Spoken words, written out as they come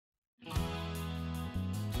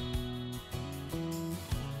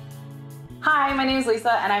Hi, my name is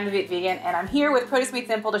Lisa and I'm the Viet Vegan, and I'm here with Produce Made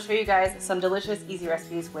Simple to show you guys some delicious, easy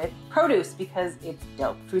recipes with produce because it's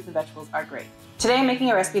dope. Fruits and vegetables are great. Today I'm making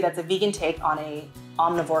a recipe that's a vegan take on a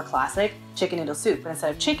omnivore classic, chicken noodle soup, but instead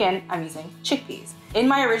of chicken, I'm using chickpeas. In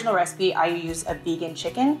my original recipe, I used a vegan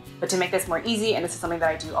chicken, but to make this more easy, and this is something that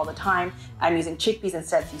I do all the time, I'm using chickpeas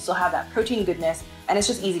instead, so you still have that protein goodness, and it's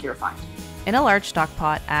just easy to refine. In a large stock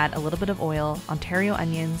pot, add a little bit of oil, Ontario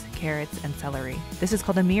onions, carrots, and celery. This is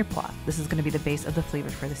called a mirepoix. This is going to be the base of the flavor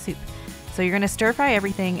for the soup. So you're going to stir fry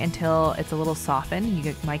everything until it's a little softened.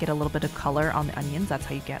 You might get a little bit of color on the onions. That's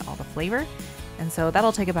how you get all the flavor. And so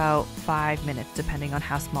that'll take about 5 minutes depending on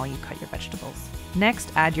how small you cut your vegetables.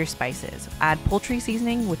 Next, add your spices. Add poultry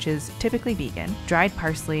seasoning, which is typically vegan, dried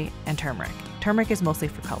parsley, and turmeric. Turmeric is mostly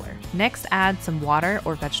for color. Next, add some water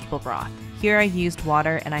or vegetable broth. Here I used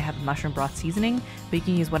water and I have mushroom broth seasoning, but you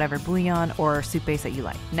can use whatever bouillon or soup base that you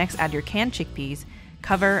like. Next, add your canned chickpeas,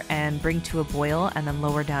 cover and bring to a boil and then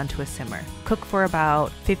lower down to a simmer. Cook for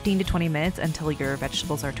about 15 to 20 minutes until your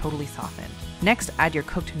vegetables are totally softened. Next, add your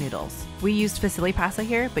cooked noodles. We used fusilli pasta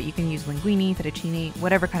here, but you can use linguine, fettuccine,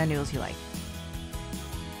 whatever kind of noodles you like.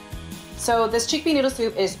 So this chickpea noodle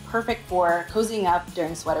soup is perfect for cozying up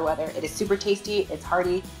during sweater weather. It is super tasty, it's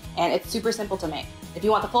hearty, and it's super simple to make. If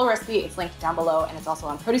you want the full recipe, it's linked down below, and it's also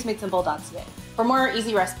on producemadesimple.ca. For more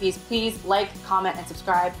easy recipes, please like, comment, and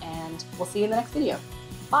subscribe, and we'll see you in the next video.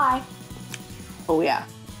 Bye. Oh yeah.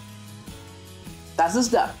 That's the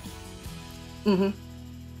stuff.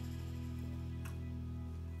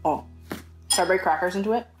 Oh, should I break crackers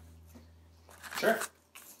into it? Sure.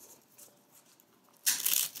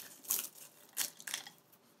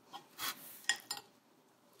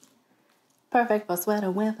 Perfect for sweater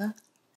weather.